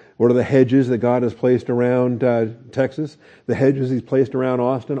up? What are the hedges that God has placed around Texas? The hedges He's placed around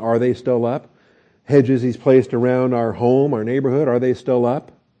Austin, are they still up? Hedges He's placed around our home, our neighborhood, are they still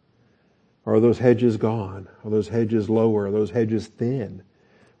up? Or are those hedges gone? Are those hedges lower? Are those hedges thin?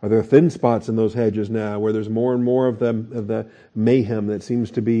 Are there thin spots in those hedges now where there's more and more of the mayhem that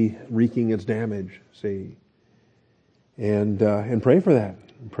seems to be wreaking its damage? See, and pray for that.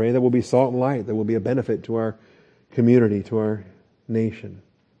 Pray that we'll be salt and light, that will be a benefit to our community, to our nation.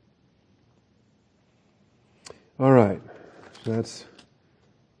 All right, so that's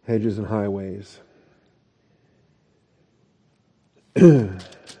hedges and highways.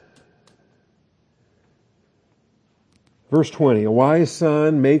 Verse 20, a wise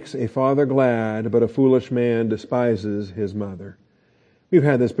son makes a father glad, but a foolish man despises his mother. We've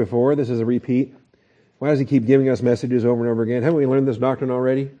had this before. This is a repeat. Why does he keep giving us messages over and over again? Haven't we learned this doctrine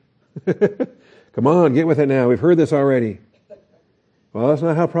already? Come on, get with it now. We've heard this already. Well, that's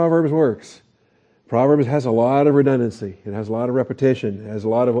not how Proverbs works. Proverbs has a lot of redundancy. It has a lot of repetition. It has a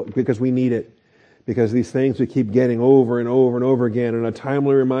lot of, because we need it. Because these things we keep getting over and over and over again. And a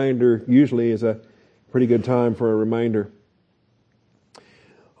timely reminder usually is a pretty good time for a reminder.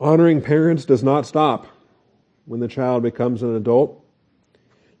 Honoring parents does not stop when the child becomes an adult.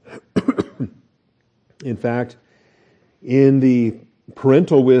 In fact, in the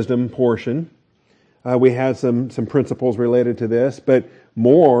parental wisdom portion, we had some principles related to this, but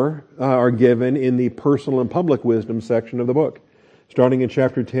more are given in the personal and public wisdom section of the book. Starting in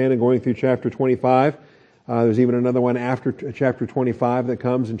chapter 10 and going through chapter 25. There's even another one after chapter 25 that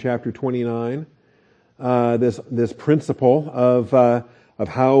comes in chapter 29. This principle of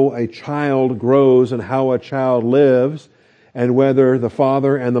how a child grows and how a child lives, and whether the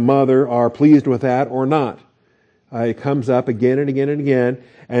father and the mother are pleased with that or not. It comes up again and again and again,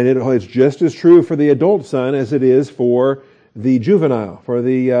 and it's just as true for the adult son as it is for the juvenile, for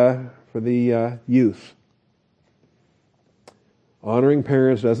the youth. Honoring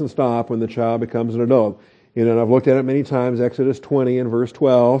parents doesn't stop when the child becomes an adult. And I've looked at it many times. Exodus 20 and verse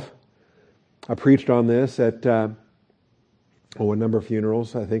 12. I preached on this at a number of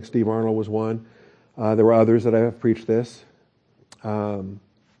funerals. I think Steve Arnold was one. There were others that I have preached this. I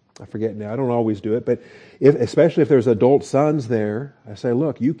forget now. I don't always do it, but especially if there's adult sons there, I say,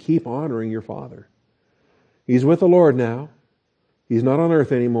 look, you keep honoring your father. He's with the Lord now. He's not on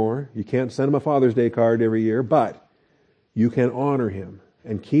earth anymore. You can't send him a Father's Day card every year, but you can honor him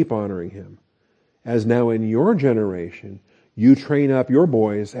and keep honoring him. As now in your generation, you train up your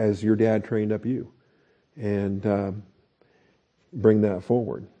boys as your dad trained up you. And bring that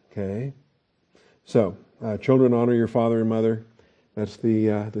forward, okay? So, children, honor your father and mother. That's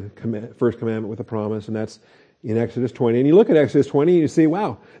the first commandment with a promise, and that's in Exodus 20. And you look at Exodus 20 and you see,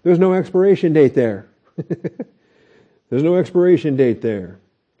 wow, there's no expiration date there. There's no expiration date there.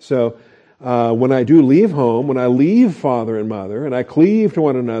 So, when I do leave home, when I leave father and mother, and I cleave to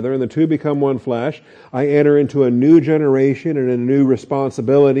one another, and the two become one flesh, I enter into a new generation and a new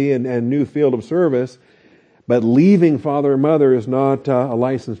responsibility and new field of service. But leaving father and mother is not a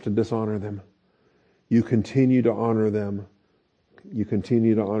license to dishonor them. You continue to honor them. You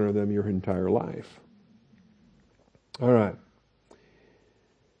continue to honor them your entire life. All right.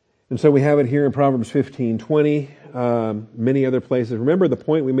 And so we have it here in Proverbs 15:20, many other places. Remember the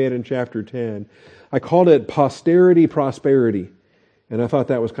point we made in chapter 10. I called it posterity prosperity. And I thought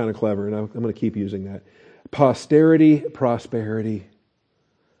that was kind of clever, and I'm going to keep using that. Posterity prosperity.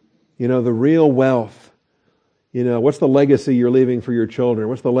 You know, the real wealth. You know, what's the legacy you're leaving for your children?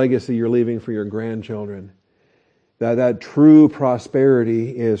 What's the legacy you're leaving for your grandchildren? That true prosperity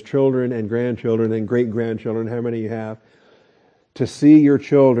is children and grandchildren and great-grandchildren, how many you have, to see your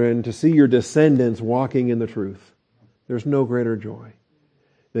children, to see your descendants walking in the truth. There's no greater joy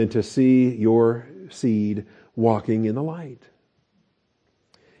than to see your seed walking in the light.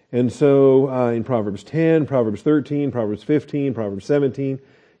 And so in Proverbs 10, Proverbs 13, Proverbs 15, Proverbs 17,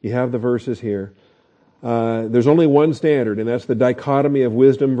 you have the verses here. There's only one standard, and that's the dichotomy of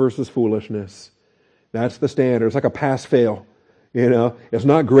wisdom versus foolishness. That's the standard. It's like a pass-fail. You know, it's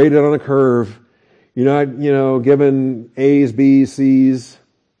not graded on a curve. You're not, given A's, B's, C's.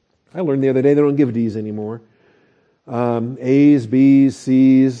 I learned the other day they don't give D's anymore. A's, B's,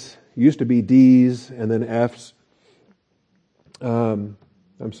 C's, used to be D's, and then F's. I'm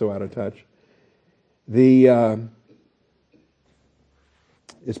so out of touch. It's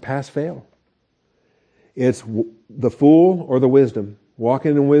pass-fail. It's the fool or the wisdom.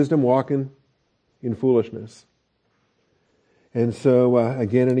 Walking in wisdom, walking in foolishness. And so,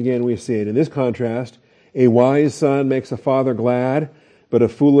 again and again we see it. In this contrast, a wise son makes a father glad, but a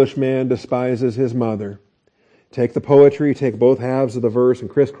foolish man despises his mother. Take the poetry, take both halves of the verse and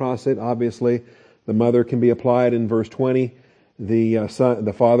crisscross it. Obviously, the mother can be applied in verse 20.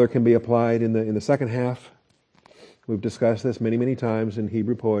 The father can be applied in the second half. We've discussed this many, many times in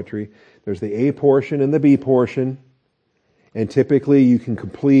Hebrew poetry. There's the A portion and the B portion. And typically you can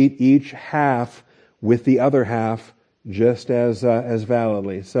complete each half with the other half just as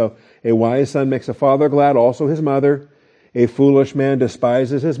validly. So a wise son makes a father glad, also his mother. A foolish man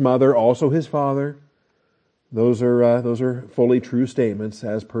despises his mother, also his father. Those are fully true statements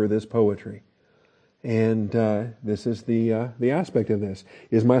as per this poetry. And this is the aspect of this.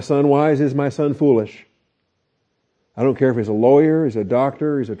 Is my son wise? Is my son foolish? I don't care if he's a lawyer, he's a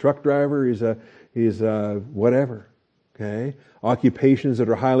doctor, he's a truck driver, he's whatever. Okay, occupations that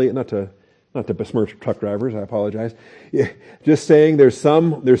are highly not to besmirch truck drivers. I apologize. Yeah, just saying, there's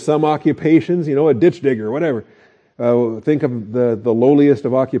some occupations. A ditch digger, whatever. Think of the lowliest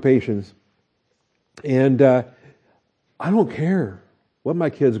of occupations. And I don't care what my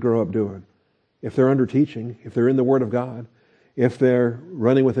kids grow up doing. If they're under teaching, if they're in the Word of God, if they're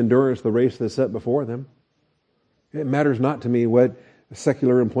running with endurance the race that's set before them. It matters not to me what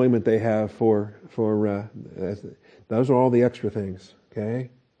secular employment they have for those are all the extra things, okay?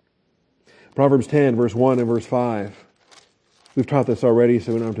 Proverbs 10, verse 1 and verse 5. We've taught this already,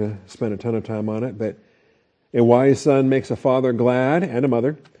 so we don't have to spend a ton of time on it, but a wise son makes a father glad and a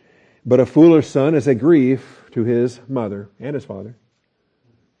mother, but a foolish son is a grief to his mother and his father.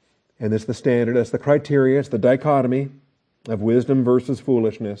 And that's the standard, that's the criteria, it's the dichotomy of wisdom versus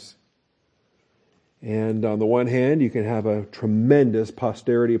foolishness. And on the one hand, you can have a tremendous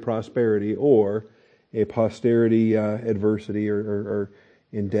posterity prosperity or a posterity adversity or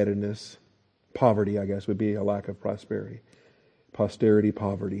indebtedness. Poverty, I guess, would be a lack of prosperity. Posterity,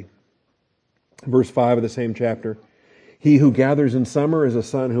 poverty. Verse 5 of the same chapter. He who gathers in summer is a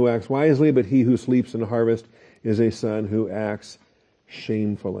son who acts wisely, but he who sleeps in harvest is a son who acts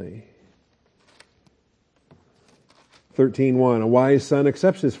shamefully. 13:1. A wise son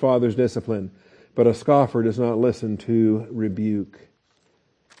accepts his father's discipline, but a scoffer does not listen to rebuke.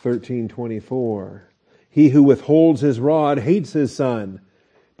 13:24. He who withholds his rod hates his son,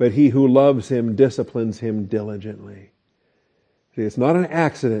 but he who loves him disciplines him diligently. See, it's not an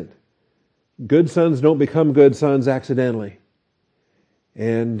accident. Good sons don't become good sons accidentally.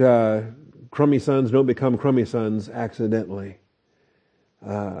 And crummy sons don't become crummy sons accidentally.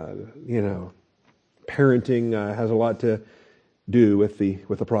 Parenting has a lot to do with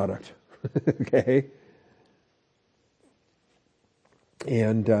the product. Okay?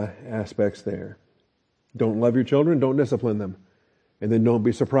 And aspects there. Don't love your children, don't discipline them. And then don't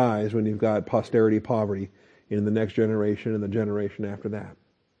be surprised when you've got posterity poverty in the next generation and the generation after that.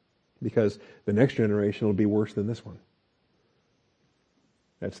 Because the next generation will be worse than this one.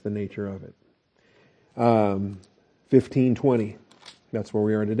 That's the nature of it. 15:20. That's where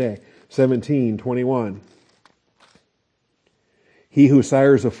we are today. 17:21. He who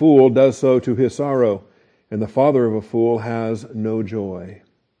sires a fool does so to his sorrow, and the father of a fool has no joy.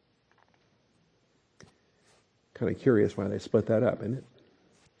 Kind of curious why they split that up, isn't it?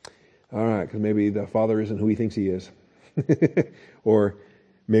 All right, because maybe the father isn't who he thinks he is. Or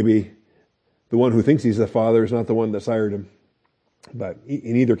maybe the one who thinks he's the father is not the one that sired him. But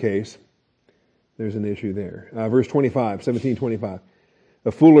in either case, there's an issue there. Verse 25, 17:25.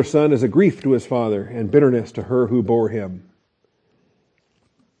 A foolish son is a grief to his father, and bitterness to her who bore him.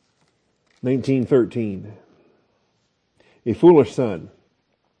 19:13. A foolish son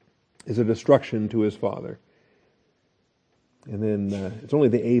is a destruction to his father. And then it's only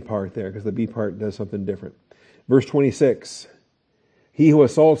the A part there, because the B part does something different. Verse 26. He who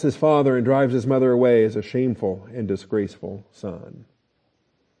assaults his father and drives his mother away is a shameful and disgraceful son.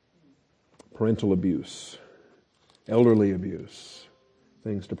 Parental abuse, elderly abuse,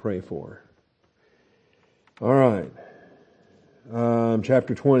 things to pray for. All right.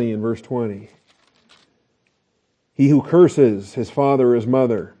 Chapter 20 and verse 20. He who curses his father or his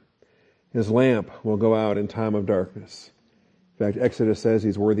mother, his lamp will go out in time of darkness. In fact, Exodus says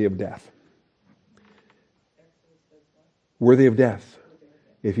he's worthy of death. Worthy of death.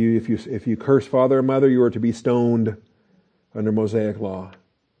 If you curse father or mother, you are to be stoned under Mosaic law.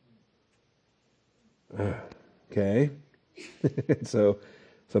 Okay. So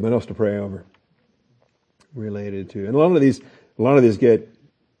something else to pray over related to. And a lot of these get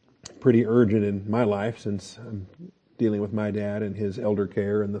pretty urgent in my life, since I'm dealing with my dad and his elder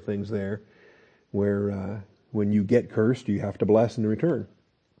care and the things there, where when you get cursed, you have to bless in return.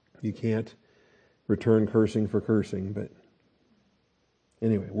 You can't return cursing for cursing, but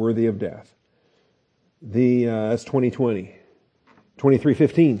anyway, worthy of death. That's 2020.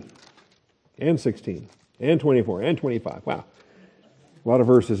 23:15 and 16 and 24 and 25. Wow. A lot of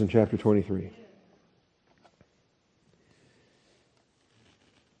verses in chapter 23.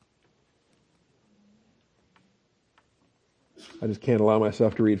 I just can't allow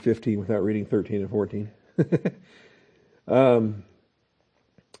myself to read 15 without reading 13 and 14.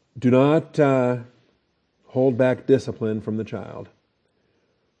 Do not hold back discipline from the child.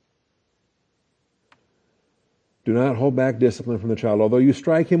 Do not hold back discipline from the child. Although you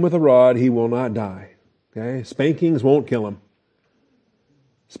strike him with a rod, he will not die. Okay? Spankings won't kill him.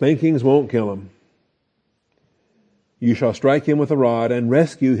 Spankings won't kill him. You shall strike him with a rod and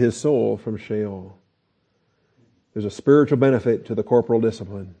rescue his soul from Sheol. There's a spiritual benefit to the corporal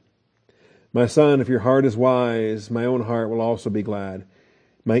discipline. My son, if your heart is wise, my own heart will also be glad.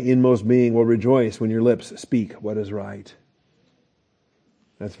 My inmost being will rejoice when your lips speak what is right.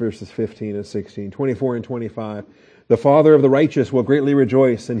 That's verses 15 and 16. 24 and 25. The father of the righteous will greatly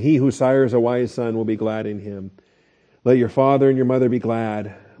rejoice, and he who sires a wise son will be glad in him. Let your father and your mother be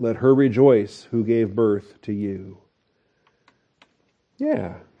glad. Let her rejoice who gave birth to you.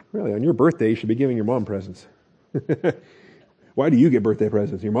 Yeah, really, on your birthday, you should be giving your mom presents. Why do you get birthday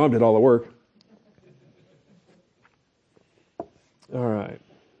presents? Your mom did all the work. All right.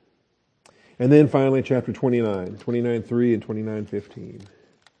 And then finally, chapter 29, 29:3 and 29:15.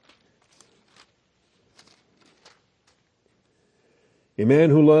 A man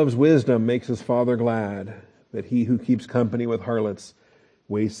who loves wisdom makes his father glad, but he who keeps company with harlots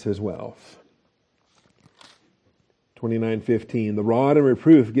wastes his wealth. 29:15. The rod and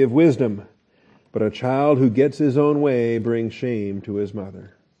reproof give wisdom, but a child who gets his own way brings shame to his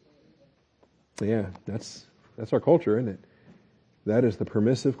mother. Yeah, that's our culture, isn't it? That is the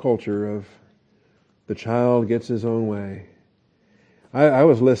permissive culture of the child gets his own way. I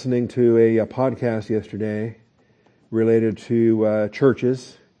was listening to a podcast yesterday related to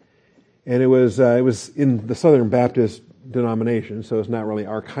churches, and it was in the Southern Baptist denomination, so it's not really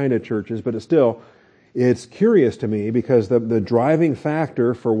our kind of churches, but it's curious to me because the driving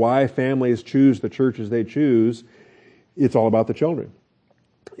factor for why families choose the churches they choose, it's all about the children.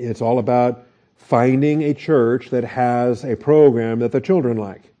 It's all about finding a church that has a program that the children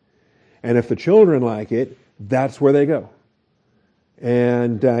like. And if the children like it, that's where they go.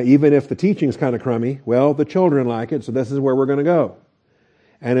 And even if the teaching's kind of crummy, well, the children like it, so this is where we're going to go.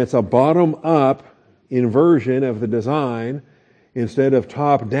 and it's a bottom-up inversion of the design instead of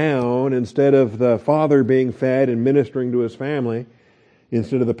top-down, instead of the father being fed and ministering to his family,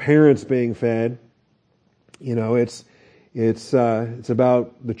 instead of the parents being fed. It's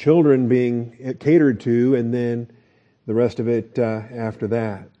about the children being catered to, and then the rest of it after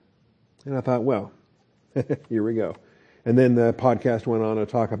that. And I thought, well, here we go. And then the podcast went on to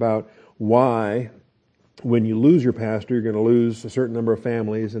talk about why, when you lose your pastor, you're going to lose a certain number of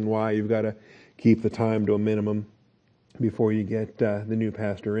families, and why you've got to keep the time to a minimum before you get the new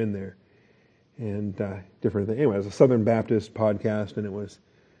pastor in there. And different things. Anyway, it was a Southern Baptist podcast, and it was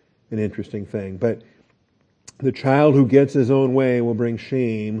an interesting thing. But the child who gets his own way will bring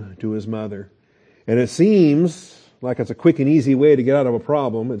shame to his mother. And it seems like it's a quick and easy way to get out of a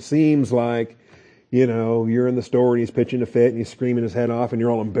problem. It seems like, you're in the store and he's pitching a fit and he's screaming his head off and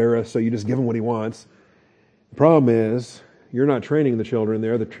you're all embarrassed, so you just give him what he wants. The problem is, you're not training the children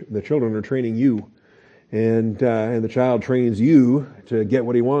there. The children are training you. And the child trains you to get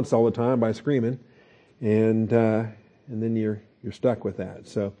what he wants all the time by screaming. And then you're stuck with that.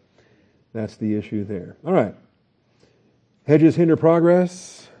 So that's the issue there. All right. Hedges hinder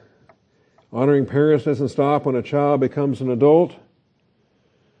progress. Honoring parents doesn't stop when a child becomes an adult.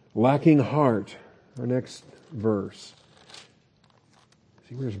 Lacking heart. Our next verse.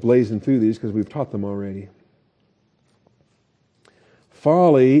 See, we're just blazing through these because we've taught them already.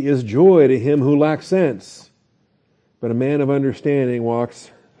 Folly is joy to him who lacks sense, but a man of understanding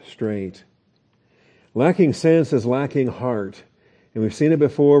walks straight. Lacking sense is lacking heart. And we've seen it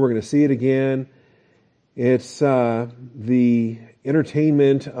before. We're going to see it again. It's the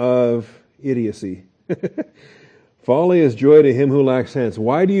entertainment of idiocy. Folly is joy to him who lacks sense.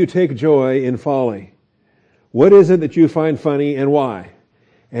 Why do you take joy in folly? What is it that you find funny, and why?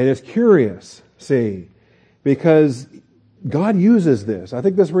 And it's curious, see, because God uses this. I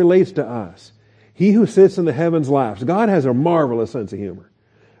think this relates to us. He who sits in the heavens laughs. God has a marvelous sense of humor.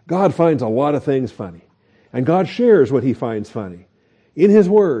 God finds a lot of things funny. And God shares what he finds funny. In his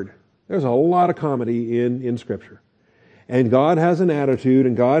word, there's a lot of comedy in Scripture. And God has an attitude,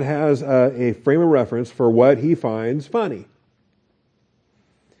 and God has a frame of reference for what he finds funny.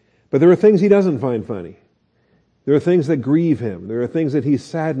 But there are things he doesn't find funny. There are things that grieve him. There are things that he's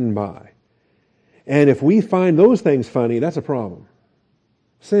saddened by. And if we find those things funny, that's a problem.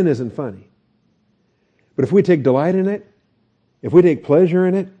 Sin isn't funny. But if we take delight in it, if we take pleasure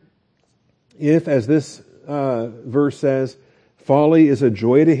in it, if, as this verse says, folly is a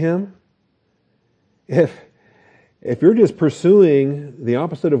joy to him, if you're just pursuing the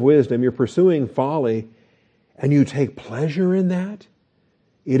opposite of wisdom, you're pursuing folly, and you take pleasure in that,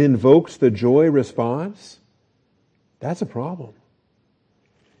 it invokes the joy response, that's a problem.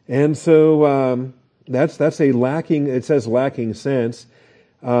 And so that's a lacking, it says lacking sense,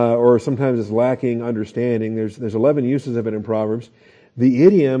 or sometimes it's lacking understanding. There's 11 uses of it in Proverbs. The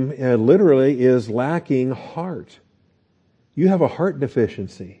idiom literally is lacking heart. You have a heart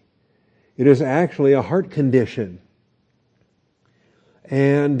deficiency. It is actually a heart condition.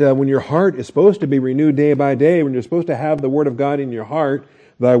 And when your heart is supposed to be renewed day by day, when you're supposed to have the Word of God in your heart,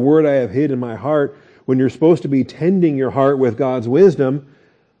 thy word I have hid in my heart, when you're supposed to be tending your heart with God's wisdom,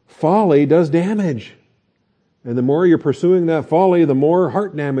 folly does damage. And the more you're pursuing that folly, the more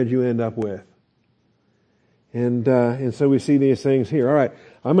heart damage you end up with. And so we see these things here. All right,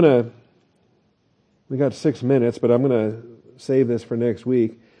 we got 6 minutes, but I'm going to save this for next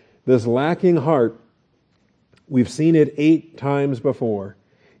week. This lacking heart, we've seen it 8 times before.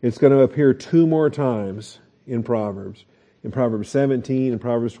 It's going to appear 2 more times in Proverbs 17 and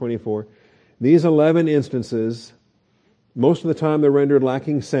Proverbs 24. These 11 instances, most of the time they're rendered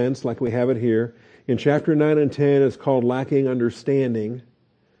lacking sense, like we have it here. In chapter 9 and 10, it's called lacking understanding.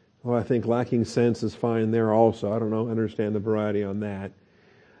 Well, I think lacking sense is fine there also. I don't know, understand the variety on that.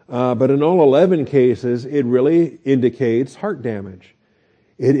 But in all 11 cases, it really indicates heart damage.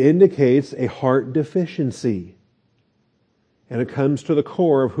 It indicates a heart deficiency. And it comes to the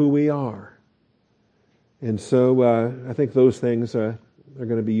core of who we are. And so I think those things are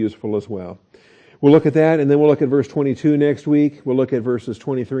going to be useful as well. We'll look at that, and then we'll look at verse 22 next week. We'll look at verses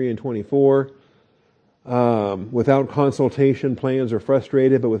 23 and 24. Without consultation, plans are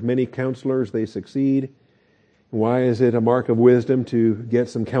frustrated, but with many counselors, they succeed. Why is it a mark of wisdom to get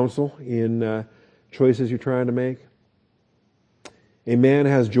some counsel in choices you're trying to make? A man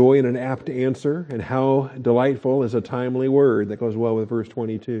has joy in an apt answer, and how delightful is a timely word. That goes well with verse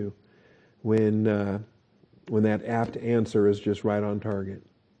 22, when that apt answer is just right on target.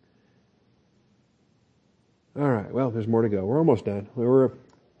 All right, well, there's more to go. We're almost done.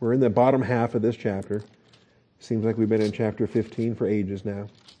 We're in the bottom half of this chapter. Seems like we've been in chapter 15 for ages now.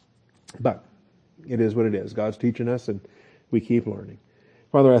 But it is what it is. God's teaching us, and we keep learning.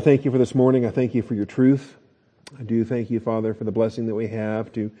 Father, I thank you for this morning. I thank you for your truth. I do thank you, Father, for the blessing that we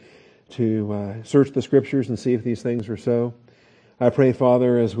have to search the Scriptures and see if these things are so. I pray,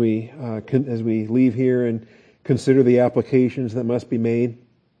 Father, as we leave here and consider the applications that must be made,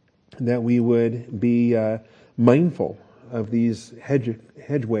 that we would be mindful of these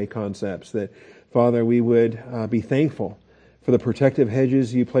hedgeway concepts, that, Father, we would be thankful for the protective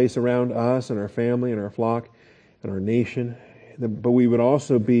hedges you place around us and our family and our flock and our nation. But we would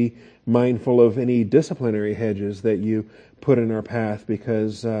also be mindful of any disciplinary hedges that you put in our path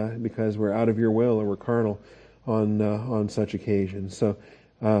because we're out of your will or we're carnal on such occasions. So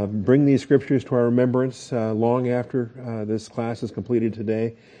bring these Scriptures to our remembrance long after this class is completed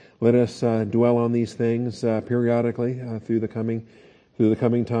today. Let us dwell on these things periodically through the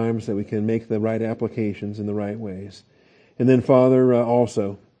coming times, that we can make the right applications in the right ways. And then, Father,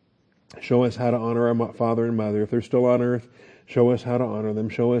 also show us how to honor our father and mother. If they're still on earth, show us how to honor them.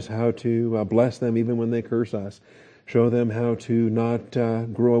 Show us how to bless them even when they curse us. Show them how to not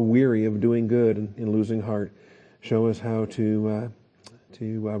grow weary of doing good and losing heart. Show us how to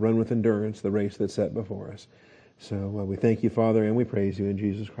run with endurance the race that's set before us. So we thank you, Father, and we praise you in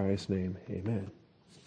Jesus Christ's name. Amen.